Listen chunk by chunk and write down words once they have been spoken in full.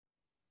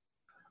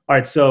All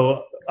right,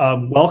 so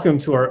welcome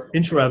to our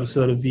intro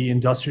episode of the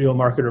Industrial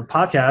Marketer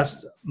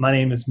Podcast. My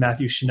name is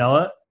Matthew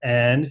Schinella,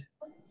 and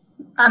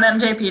I'm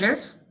MJ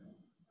Peters.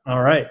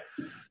 All right,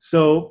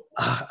 so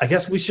I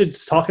guess we should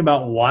talk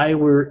about why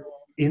we're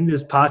in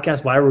this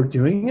podcast, why we're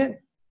doing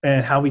it,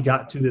 and how we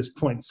got to this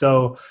point.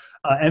 So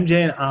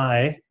MJ and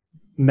I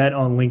met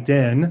on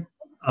LinkedIn.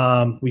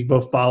 We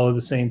both follow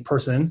the same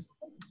person,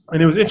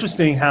 and it was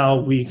interesting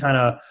how we kind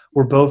of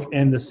were both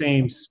in the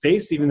same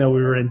space, even though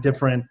we were in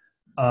different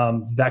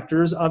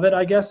vectors of it,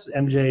 I guess.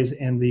 MJ's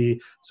in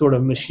the sort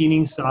of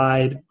machining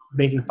side,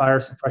 making fire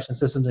suppression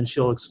systems, and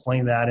she'll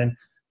explain that.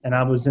 And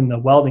I was in the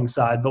welding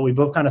side, but we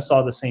both kind of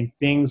saw the same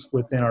things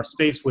within our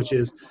space, which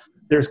is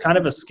there's kind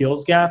of a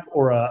skills gap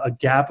or a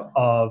gap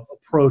of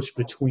approach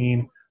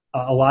between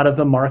a lot of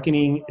the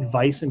marketing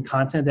advice and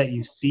content that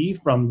you see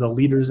from the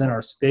leaders in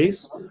our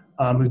space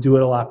who do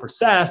it a lot for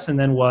SaaS, and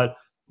then what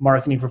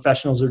marketing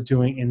professionals are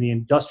doing in the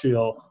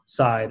industrial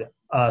side.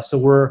 So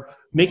we're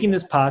making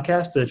this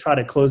podcast to try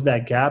to close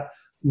that gap,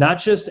 not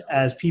just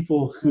as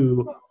people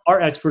who are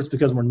experts,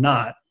 because we're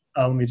not,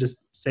 let me just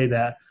say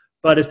that,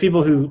 but as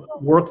people who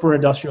work for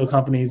industrial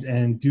companies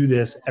and do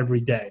this every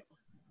day.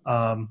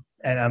 And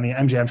I mean,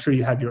 MJ, I'm sure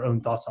you have your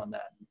own thoughts on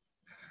that.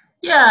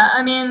 Yeah,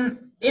 I mean,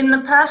 in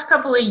the past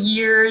couple of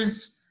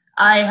years,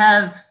 I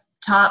have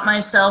taught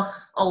myself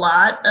a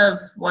lot of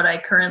what I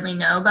currently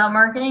know about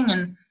marketing,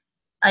 and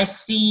I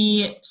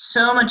see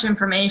so much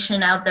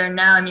information out there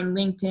now. I mean,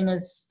 LinkedIn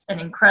is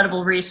an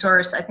incredible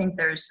resource. I think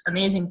there's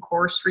amazing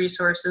course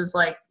resources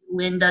like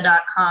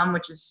lynda.com,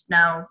 which is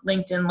now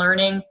LinkedIn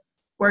Learning,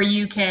 where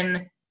you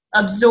can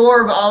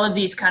absorb all of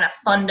these kind of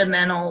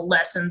fundamental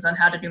lessons on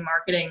how to do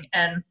marketing.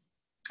 And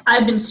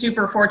I've been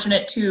super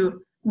fortunate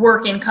to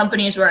work in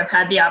companies where I've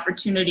had the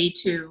opportunity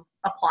to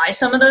apply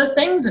some of those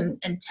things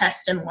and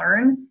test and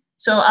learn.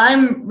 So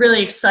I'm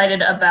really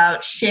excited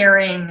about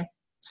sharing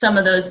some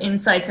of those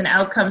insights and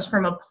outcomes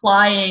from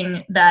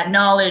applying that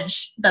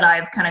knowledge that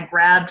I've kind of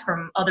grabbed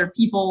from other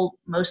people,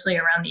 mostly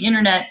around the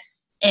internet,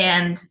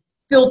 and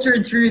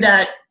filtered through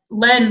that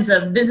lens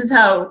of this is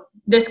how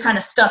this kind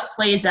of stuff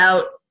plays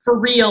out for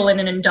real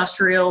in an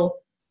industrial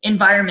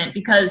environment.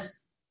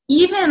 Because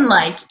even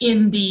like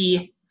in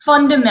the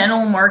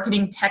fundamental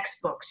marketing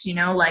textbooks, you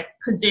know, like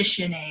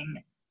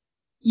positioning,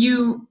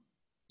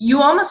 you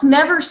almost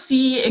never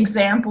see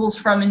examples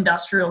from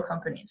industrial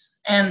companies.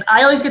 And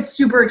I always get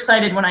super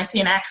excited when I see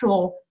an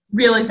actual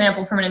real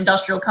example from an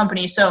industrial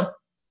company. So,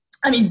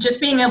 I mean, just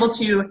being able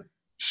to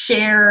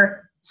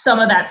share some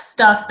of that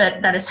stuff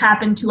that has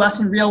happened to us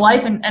in real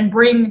life and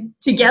bring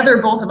together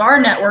both of our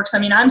networks. I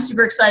mean, I'm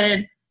super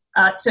excited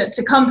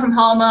to come from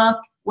Halma,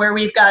 where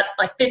we've got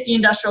like 50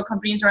 industrial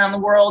companies around the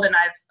world. And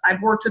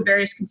I've worked with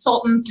various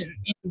consultants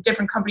in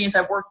different companies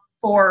I've worked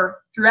for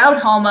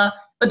throughout Halma,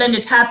 but then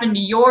to tap into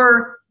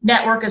your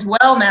network as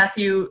well,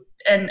 Matthew,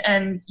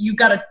 and you've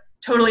got a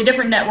totally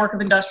different network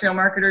of industrial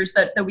marketers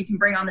that we can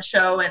bring on the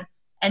show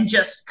and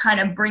just kind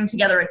of bring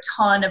together a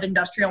ton of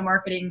industrial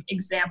marketing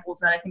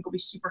examples that I think will be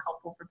super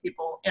helpful for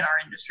people in our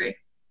industry.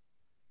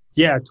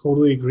 Yeah, I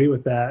totally agree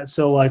with that.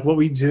 So like what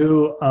we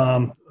do,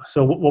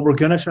 so what we're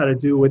going to try to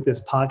do with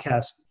this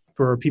podcast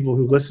for people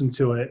who listen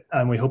to it,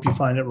 and we hope you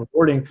find it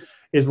rewarding,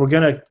 is we're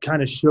going to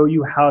kind of show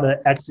you how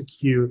to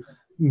execute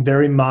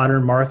very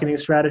modern marketing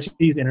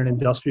strategies in an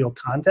industrial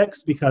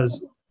context,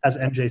 because as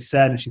MJ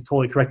said, and she's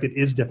totally correct, it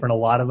is different. A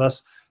lot of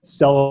us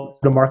sell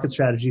to market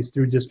strategies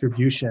through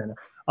distribution.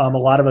 A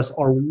lot of us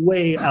are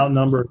way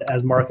outnumbered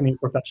as marketing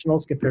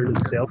professionals compared to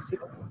the sales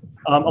team.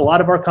 A lot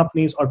of our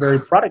companies are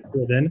very product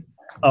driven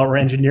or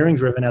engineering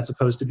driven, as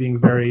opposed to being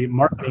very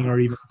marketing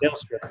or even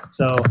sales driven.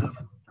 So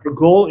our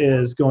goal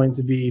is going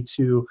to be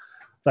to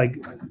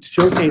like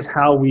showcase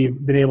how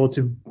we've been able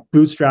to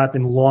bootstrap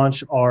and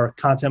launch our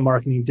content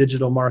marketing,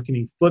 digital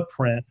marketing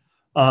footprint,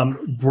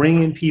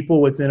 bring in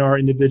people within our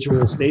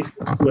individual spaces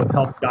who have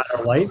helped guide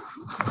our life,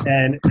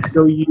 and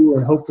show you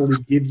and hopefully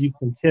give you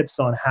some tips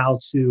on how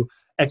to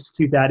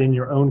execute that in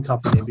your own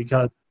company,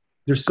 because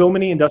there's so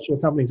many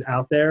industrial companies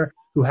out there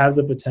who have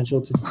the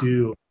potential to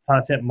do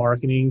content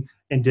marketing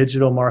and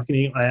digital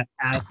marketing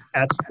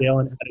at scale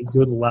and at a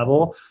good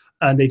level.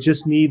 And they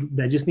just need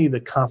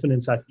the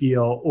confidence, I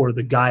feel, or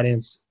the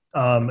guidance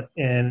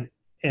in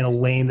a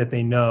lane that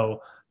they know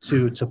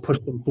to push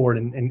them forward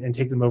and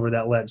take them over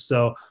that ledge.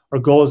 So our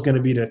goal is going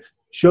to be to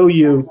show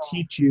you,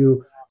 teach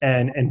you,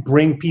 and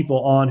bring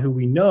people on who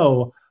we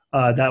know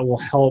that will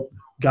help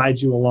guide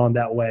you along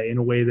that way in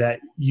a way that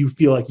you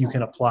feel like you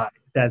can apply,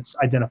 that's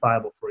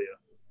identifiable for you.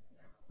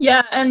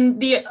 Yeah, and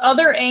the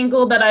other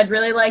angle that I'd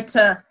really like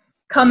to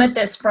come at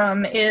this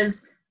from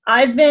is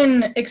I've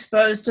been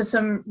exposed to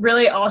some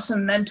really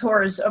awesome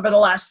mentors over the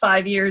last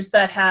 5 years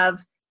that have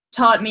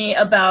taught me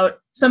about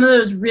some of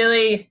those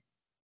really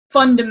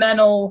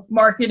fundamental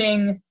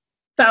marketing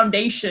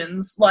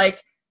foundations,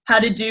 like how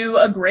to do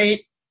a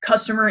great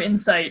customer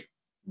insight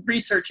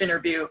research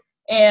interview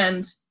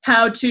and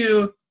how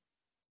to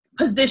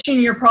position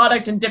your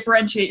product and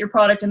differentiate your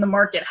product in the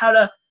market, how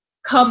to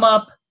come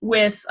up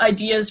with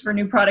ideas for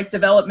new product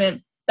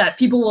development that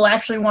people will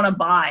actually want to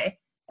buy.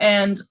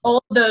 and all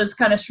of those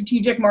kind of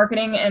strategic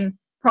marketing and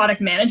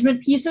product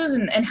management pieces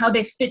and how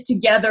they fit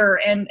together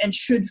and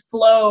should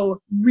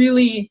flow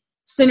really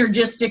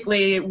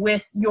synergistically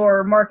with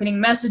your marketing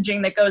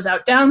messaging that goes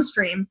out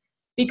downstream.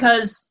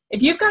 Because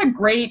if you've got a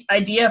great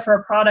idea for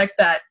a product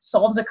that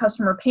solves a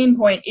customer pain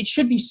point, it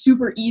should be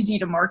super easy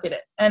to market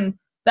it. And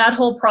that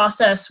whole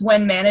process,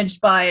 when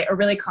managed by a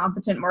really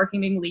competent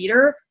marketing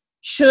leader,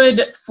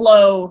 should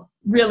flow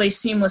really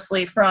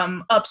seamlessly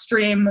from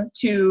upstream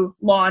to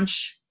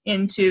launch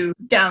into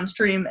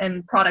downstream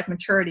and product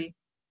maturity.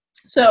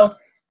 So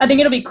I think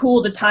it'll be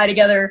cool to tie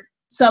together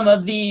some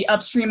of the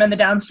upstream and the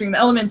downstream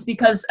elements,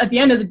 because at the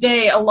end of the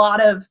day, a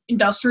lot of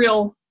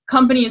industrial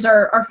companies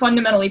are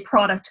fundamentally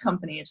product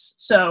companies.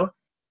 So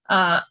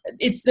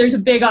there's a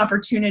big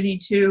opportunity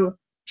to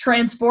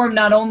transform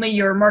not only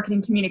your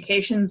marketing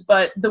communications,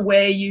 but the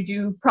way you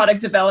do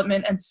product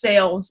development and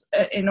sales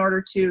in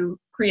order to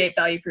create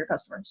value for your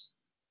customers.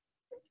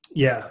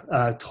 Yeah,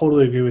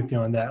 totally agree with you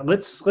on that.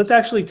 Let's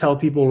actually tell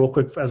people real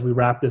quick as we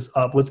wrap this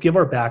up. Let's give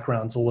our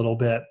backgrounds a little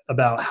bit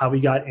about how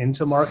we got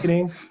into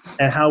marketing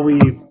and how we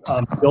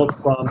built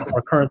from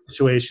our current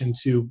situation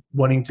to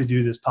wanting to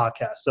do this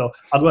podcast. So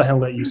I'll go ahead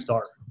and let you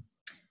start.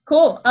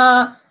 Cool.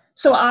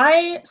 So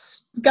I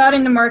got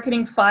into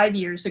marketing 5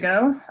 years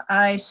ago.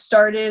 I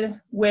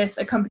started with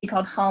a company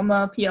called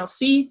Halma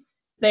PLC.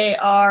 They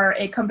are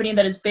a company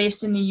that is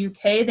based in the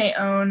UK. They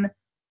own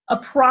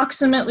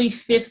approximately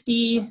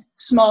 50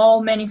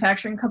 small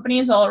manufacturing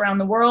companies all around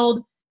the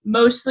world,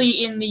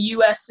 mostly in the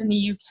US and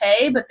the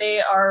UK, but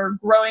they are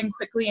growing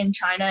quickly in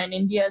China and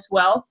India as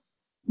well.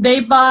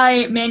 They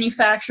buy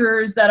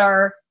manufacturers that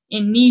are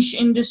in niche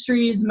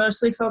industries,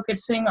 mostly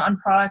focusing on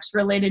products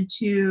related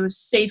to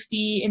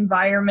safety,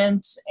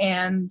 environment,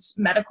 and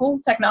medical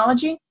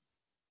technology.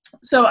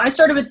 So I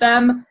started with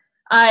them.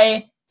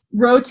 I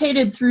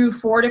rotated through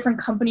 4 different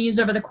companies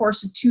over the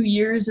course of 2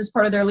 years as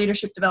part of their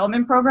leadership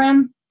development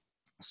program.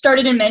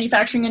 Started in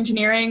manufacturing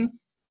engineering,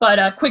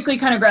 but quickly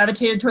kind of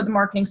gravitated toward the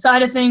marketing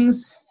side of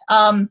things.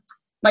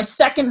 My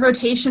second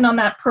rotation on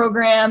that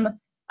program,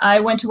 I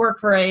went to work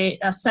for a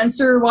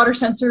water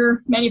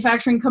sensor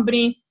manufacturing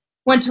company.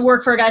 Went to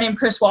work for a guy named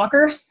Chris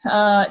Walker.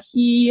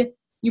 You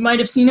might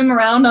have seen him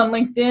around on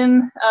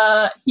LinkedIn.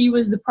 He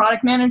was the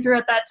product manager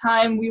at that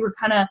time. We were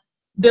kind of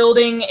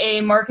building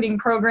a marketing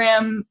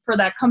program for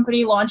that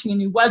company, launching a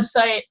new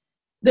website.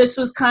 This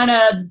was kind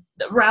of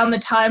around the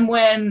time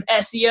when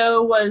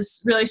SEO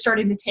was really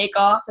starting to take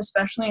off,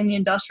 especially in the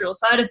industrial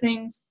side of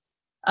things.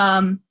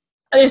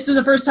 This was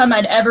the first time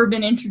I'd ever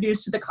been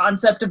introduced to the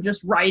concept of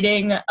just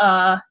writing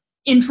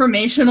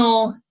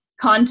informational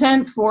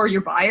content for your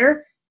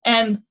buyer.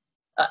 And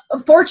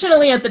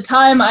fortunately, at the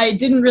time, I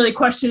didn't really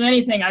question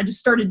anything. I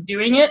just started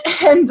doing it.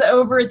 And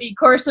over the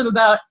course of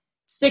about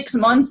 6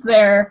 months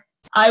there,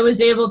 I was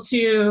able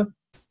to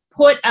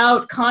put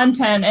out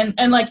content.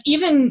 And like,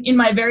 even in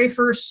my very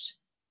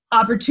first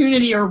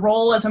opportunity or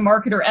role as a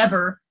marketer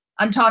ever,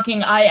 I'm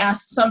talking, I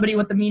asked somebody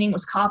what the meaning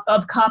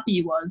of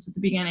copy was at the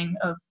beginning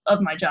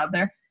of my job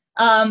there.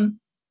 I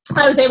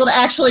was able to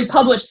actually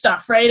publish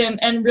stuff, right?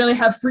 And really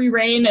have free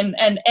reign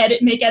and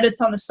make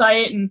edits on the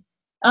site. And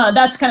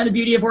that's kind of the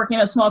beauty of working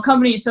at a small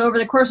company. So over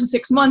the course of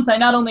 6 months, I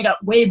not only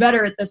got way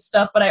better at this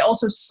stuff, but I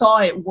also saw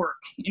it work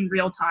in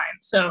real time.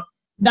 So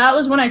that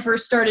was when I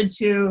first started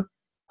to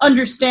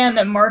understand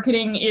that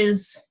marketing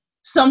is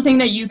something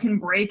that you can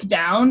break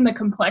down the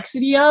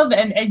complexity of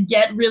and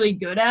get really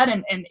good at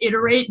and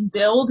iterate and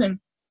build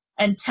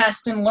and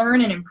test and learn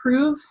and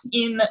improve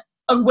in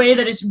a way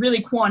that is really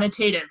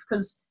quantitative,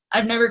 because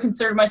I've never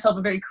considered myself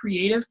a very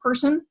creative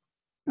person.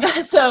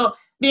 So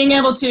being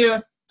able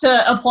to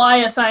apply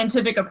a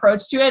scientific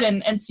approach to it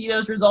and see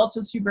those results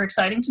was super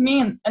exciting to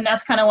me. And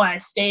that's kind of why I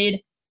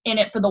stayed in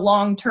it for the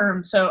long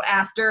term. So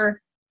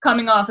after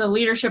coming off the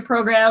leadership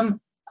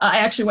program, I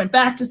actually went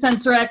back to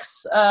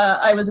SensorX.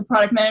 I was a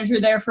product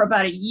manager there for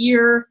about a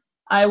year.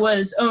 I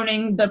was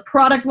owning the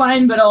product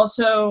line, but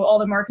also all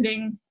the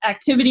marketing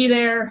activity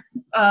there.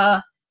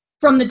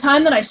 From the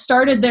time that I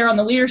started there on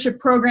the leadership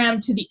program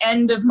to the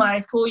end of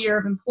my full year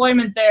of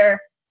employment there,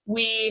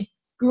 we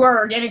grew our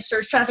organic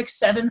search traffic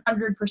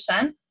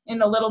 700%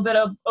 in a little bit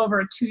of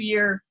over a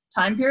 2-year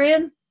time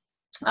period.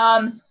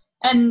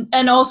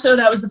 And also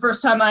that was the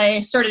first time I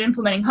started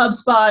implementing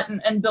HubSpot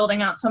and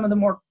building out some of the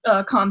more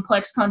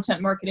complex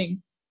content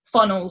marketing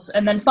funnels.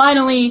 And then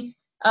finally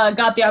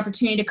got the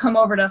opportunity to come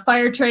over to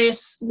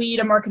Firetrace, lead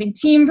a marketing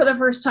team for the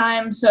first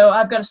time. So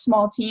I've got a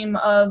small team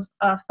of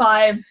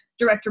 5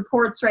 direct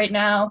reports right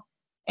now.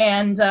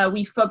 And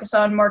we focus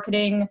on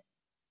marketing,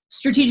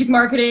 strategic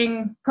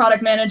marketing,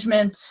 product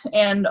management,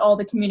 and all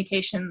the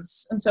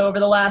communications. And so over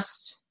the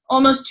last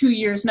almost 2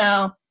 years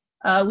now,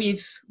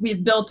 we've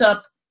built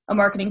up a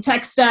marketing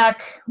tech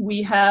stack.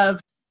 We have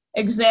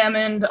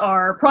examined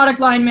our product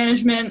line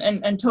management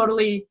and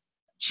totally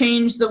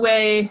changed the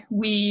way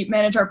we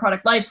manage our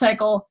product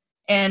lifecycle.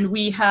 And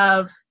we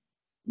have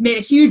made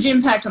a huge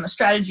impact on the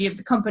strategy of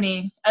the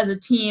company as a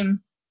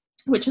team,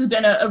 which has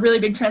been a really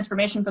big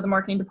transformation for the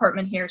marketing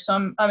department here.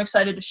 So I'm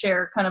excited to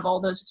share kind of all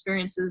those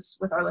experiences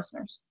with our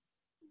listeners.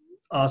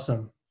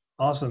 Awesome.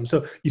 Awesome.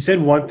 So you said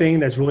one thing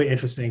that's really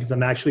interesting because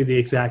I'm actually the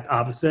exact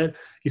opposite.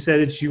 You said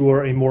that you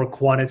were a more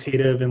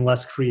quantitative and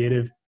less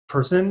creative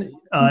person,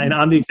 and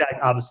I'm the exact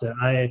opposite.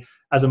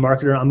 As a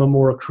marketer, I'm a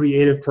more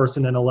creative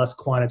person and a less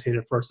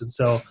quantitative person.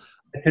 So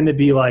I tend to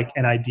be like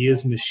an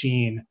ideas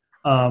machine.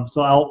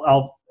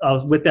 So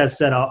with that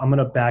said, I'm going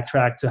to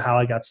backtrack to how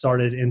I got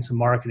started into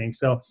marketing.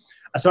 So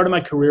I started my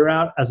career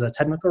out as a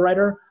technical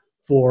writer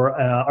for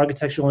an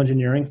architectural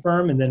engineering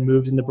firm, and then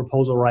moved into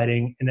proposal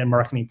writing and then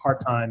marketing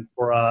part-time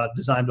for a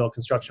design build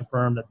construction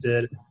firm that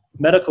did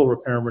medical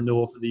repair and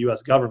renewal for the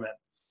U.S. government.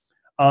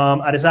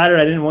 I decided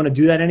I didn't want to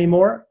do that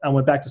anymore. I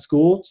went back to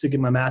school to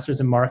get my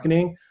master's in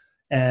marketing.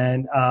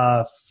 And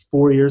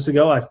 4 years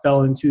ago, I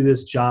fell into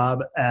this job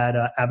at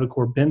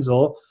Abicor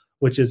Binzel,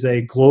 which is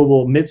a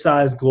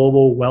mid-sized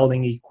global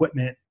welding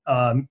equipment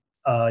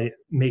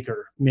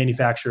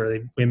manufacturer.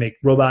 They make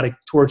robotic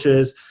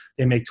torches.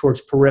 They make torch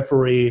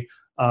periphery.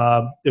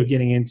 They're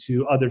getting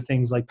into other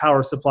things like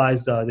power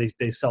supplies.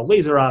 They sell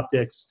laser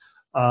optics.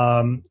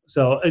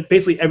 So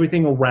basically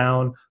everything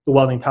around the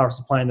welding power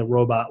supply and the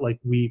robot, like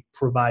we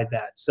provide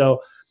that.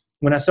 So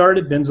when I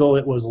started at Binzel,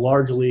 it was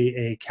largely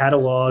a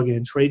catalog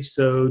and trade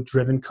show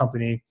driven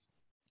company,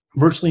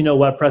 virtually no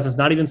web presence,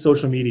 not even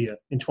social media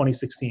in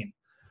 2016.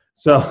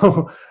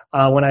 So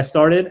when I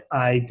started,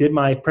 I did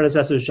my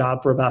predecessor's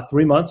job for about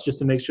 3 months just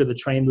to make sure the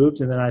train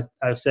moved. And then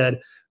I said,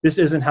 this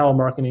isn't how a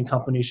marketing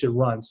company should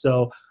run.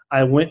 So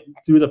I went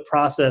through the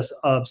process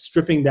of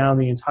stripping down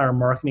the entire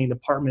marketing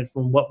department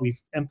from what we've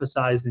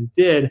emphasized and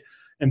did,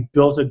 and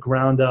built a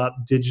ground up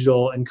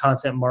digital and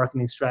content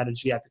marketing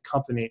strategy at the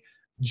company.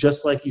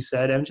 Just like you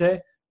said, MJ,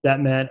 that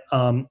meant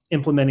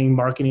implementing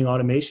marketing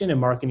automation and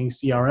marketing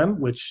CRM,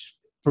 which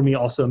for me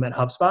also meant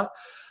HubSpot.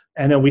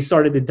 And then we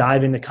started to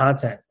dive into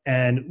content,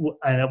 and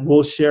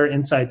we'll share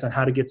insights on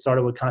how to get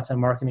started with content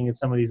marketing in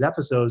some of these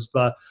episodes.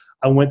 But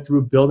I went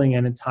through building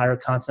an entire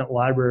content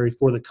library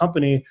for the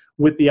company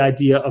with the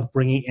idea of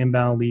bringing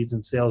inbound leads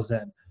and sales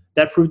in.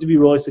 That proved to be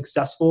really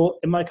successful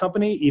in my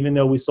company, even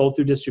though we sold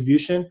through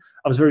distribution.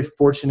 I was very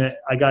fortunate.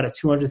 I got a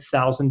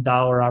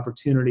 $200,000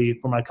 opportunity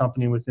for my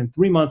company within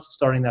 3 months of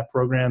starting that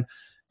program.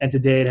 And to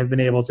date, have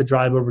been able to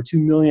drive over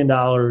 $2 million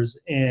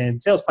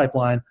in sales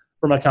pipeline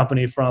for my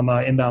company from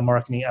inbound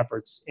marketing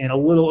efforts in a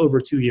little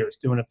over 2 years,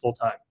 doing it full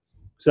time.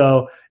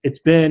 So it's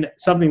been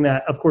something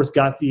that, of course,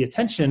 got the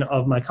attention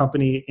of my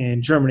company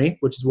in Germany,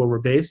 which is where we're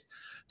based,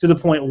 to the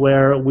point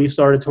where we've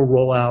started to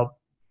roll out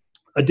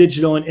a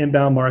digital and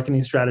inbound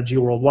marketing strategy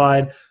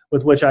worldwide,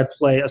 with which I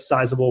play a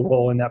sizable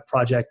role in that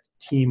project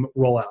team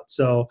rollout.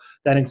 So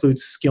that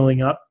includes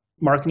skilling up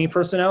marketing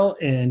personnel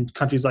in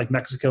countries like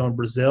Mexico and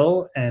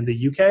Brazil and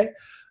the UK.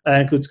 That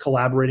includes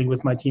collaborating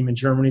with my team in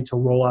Germany to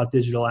roll out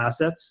digital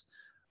assets.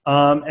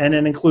 And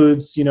it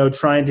includes,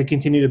 trying to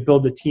continue to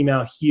build the team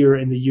out here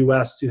in the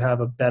US to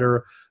have a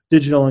better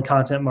digital and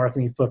content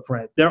marketing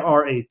footprint. There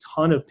are a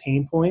ton of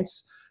pain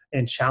points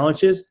and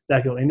challenges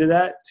that go into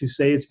that. To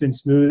say it's been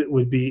smooth, it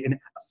would be a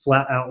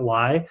flat out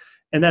lie.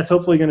 And that's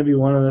hopefully going to be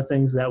one of the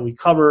things that we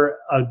cover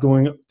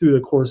going through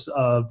the course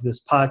of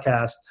this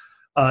podcast,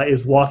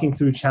 is walking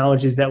through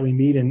challenges that we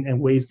meet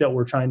and ways that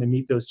we're trying to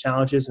meet those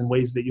challenges, and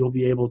ways that you'll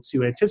be able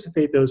to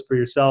anticipate those for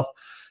yourself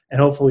and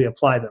hopefully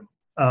apply them.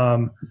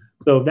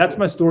 So that's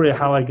my story of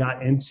how I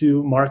got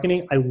into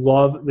marketing. I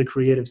love the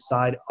creative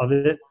side of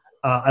it.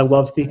 I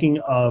love thinking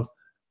of,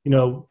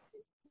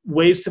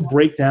 ways to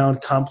break down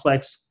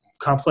complex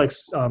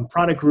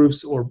product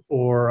groups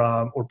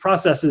or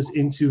processes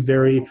into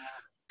very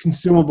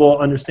consumable,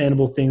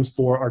 understandable things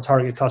for our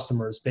target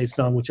customers based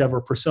on whichever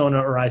persona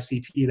or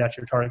ICP that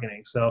you're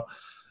targeting. So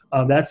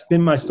that's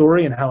been my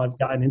story and how I've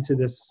gotten into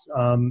this,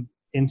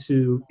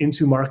 into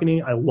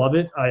marketing. I love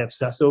it. I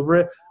obsess over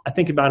it. I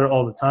think about it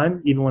all the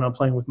time, even when I'm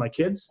playing with my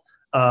kids.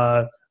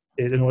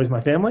 It annoys my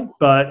family,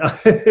 but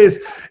it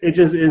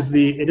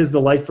is the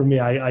life for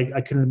me.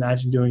 I couldn't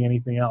imagine doing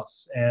anything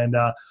else. And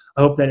I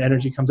hope that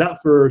energy comes out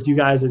for you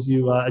guys as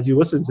you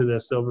listen to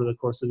this over the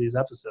course of these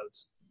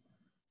episodes.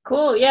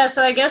 Cool. Yeah.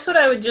 So I guess what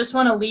I would just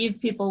want to leave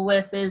people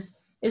with is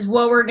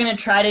what we're going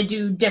to try to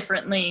do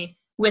differently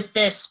with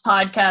this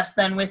podcast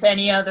than with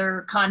any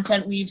other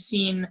content we've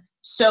seen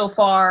so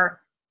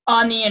far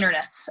on the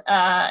internet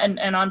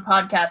and on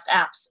podcast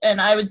apps. And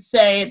I would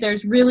say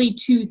there's really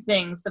two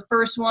things. The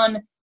first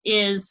one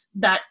is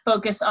that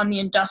focus on the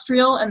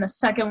industrial, and the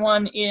second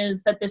one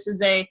is that this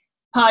is a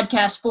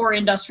podcast for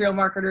industrial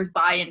marketers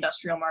by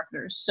industrial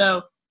marketers.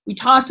 So we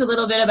talked a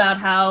little bit about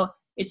how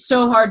it's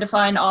so hard to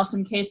find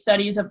awesome case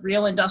studies of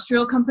real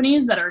industrial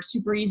companies that are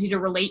super easy to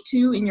relate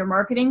to in your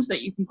marketing, so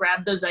that you can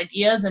grab those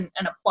ideas and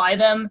apply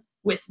them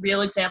with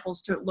real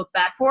examples to look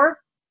back for.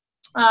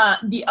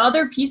 The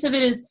other piece of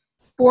it is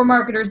for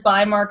marketers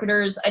by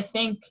marketers. I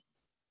think,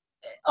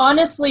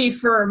 honestly,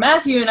 for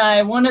Matthew and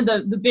I, one of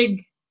the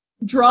big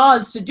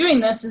draws to doing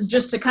this is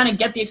just to kind of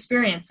get the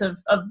experience of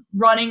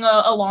running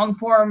a long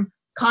form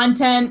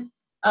content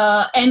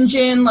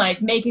engine,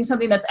 like making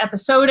something that's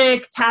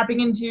episodic,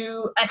 tapping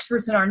into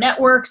experts in our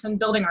networks and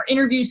building our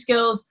interview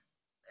skills.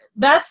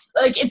 That's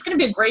like, it's going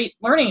to be a great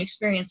learning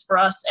experience for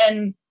us.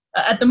 And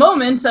at the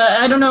moment,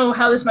 I don't know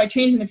how this might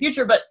change in the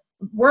future, but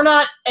we're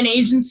not an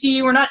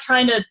agency. We're not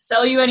trying to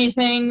sell you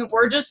anything.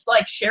 We're just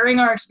like sharing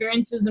our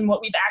experiences and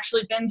what we've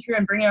actually been through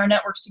and bringing our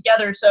networks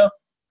together. So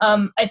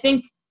I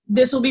think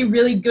this will be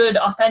really good,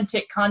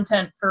 authentic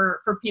content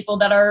for people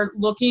that are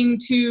looking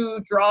to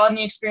draw on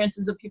the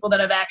experiences of people that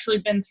have actually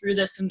been through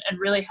this and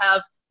really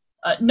have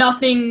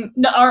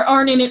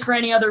aren't in it for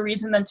any other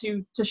reason than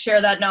to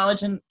share that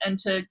knowledge and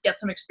to get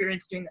some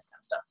experience doing this kind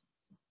of stuff.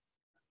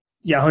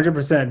 Yeah,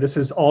 100%. This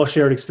is all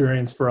shared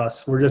experience for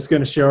us. We're just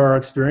going to share our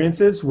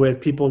experiences with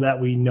people that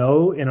we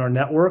know in our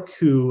network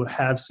who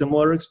have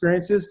similar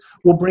experiences.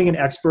 We'll bring in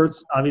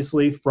experts,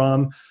 obviously,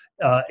 from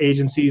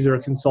agencies or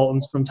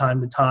consultants from time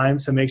to time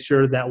to make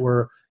sure that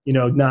we're,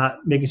 not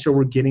making sure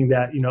we're getting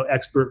that,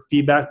 expert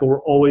feedback, but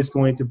we're always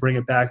going to bring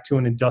it back to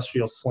an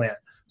industrial slant.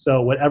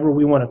 So whatever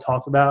we want to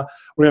talk about,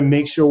 we're going to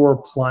make sure we're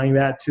applying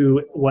that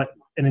to what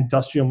an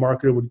industrial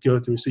marketer would go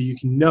through. So you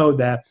can know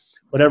that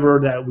whatever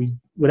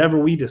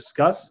we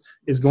discuss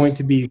is going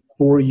to be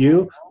for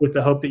you, with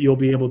the hope that you'll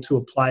be able to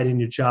apply it in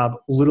your job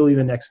literally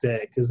the next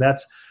day, because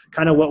that's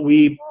kind of what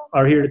we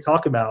are here to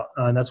talk about,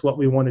 and that's what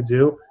we want to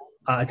do.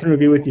 I couldn't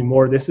agree with you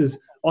more. This is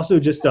also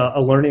just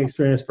a learning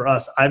experience for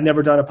us. I've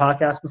never done a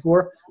podcast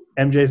before.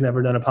 MJ's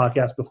never done a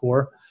podcast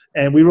before.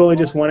 And we really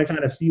just want to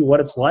kind of see what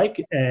it's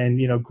like and,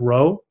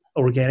 grow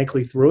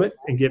organically through it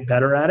and get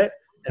better at it.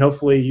 And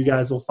hopefully you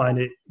guys will find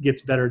it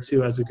gets better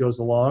too as it goes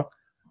along.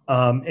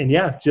 And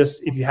yeah,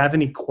 just if you have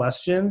any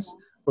questions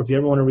or if you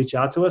ever want to reach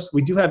out to us,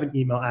 we do have an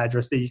email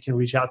address that you can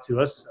reach out to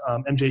us.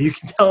 MJ, you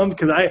can tell them,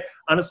 because I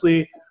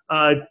honestly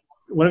want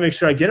to make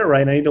sure I get it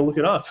right. I need to look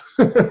it up.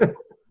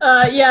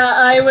 Yeah,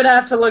 I would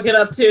have to look it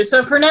up too.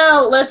 So for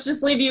now, let's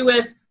just leave you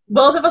with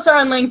both of us are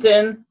on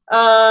LinkedIn.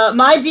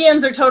 My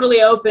DMs are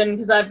totally open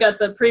because I've got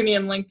the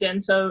premium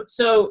LinkedIn.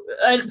 So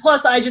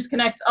plus I just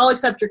connect. I'll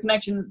accept your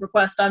connection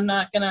request. I'm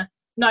not gonna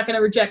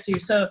reject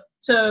you. So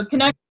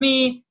connect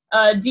me,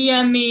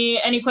 DM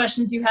me any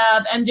questions you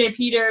have. MJ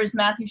Peters,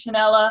 Matthew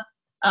Chanella.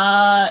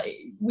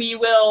 We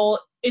will,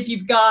 if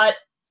you've got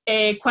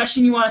a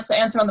question you want us to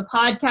answer on the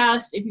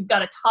podcast, if you've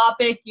got a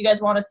topic you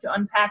guys want us to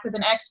unpack with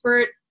an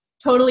expert,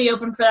 totally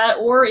open for that.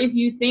 Or if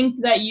you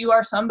think that you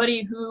are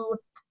somebody who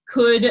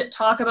could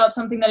talk about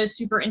something that is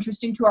super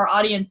interesting to our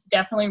audience,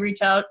 definitely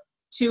reach out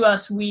to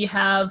us. We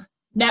have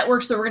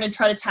networks that we're going to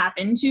try to tap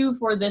into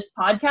for this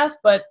podcast,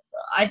 but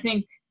I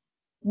think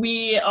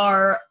we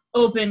are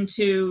open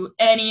to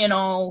any and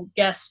all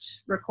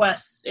guest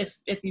requests if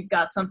you've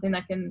got something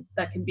that can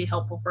be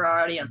helpful for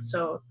our audience.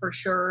 So for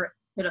sure,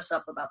 hit us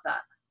up about that.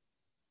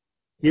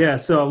 Yeah,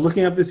 so I'm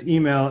looking up this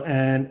email,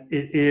 and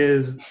it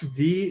is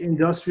the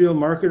Industrial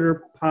Marketer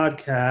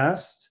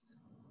Podcast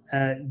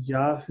at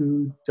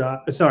Industrial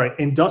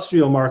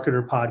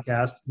Marketer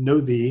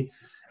Podcast,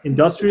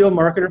 Industrial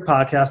Marketer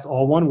Podcast,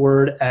 all one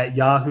word, at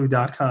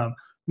yahoo.com.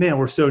 Man,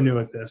 we're so new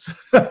at this.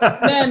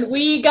 Man,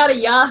 we got a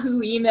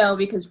Yahoo email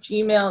because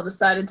Gmail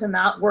decided to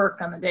not work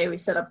on the day we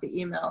set up the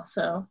email.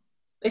 So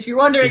if you're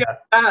wondering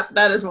about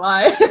that is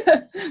why.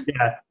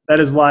 Yeah, that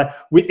is why.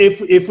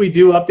 If we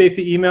do update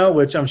the email,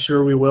 which I'm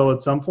sure we will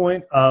at some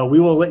point, we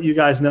will let you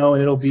guys know,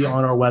 and it'll be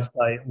on our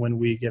website when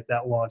we get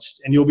that launched.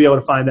 And you'll be able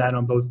to find that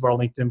on both of our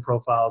LinkedIn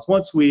profiles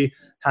once we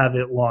have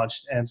it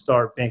launched and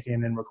start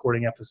banking and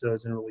recording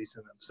episodes and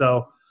releasing them.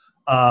 So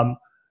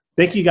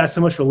thank you guys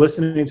so much for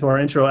listening to our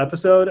intro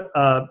episode.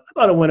 I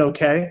thought it went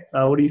okay.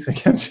 What do you think,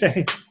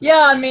 MJ?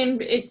 Yeah, I mean,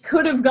 it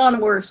could have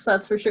gone worse,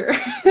 that's for sure.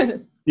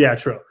 Yeah,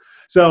 true.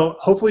 So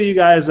hopefully you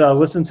guys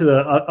listen to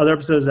the other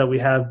episodes that we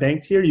have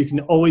banked here. You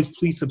can always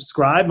please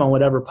subscribe on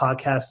whatever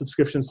podcast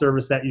subscription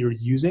service that you're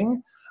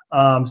using.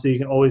 So you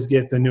can always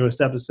get the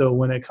newest episode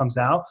when it comes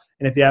out.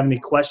 And if you have any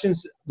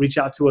questions, reach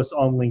out to us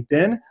on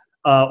LinkedIn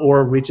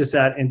or reach us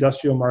at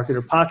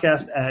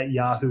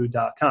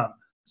industrialmarketerpodcast@yahoo.com.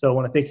 So I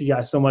want to thank you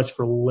guys so much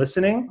for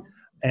listening,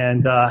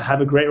 and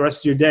have a great rest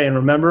of your day. And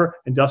remember,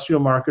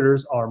 industrial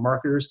marketers are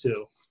marketers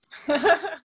too.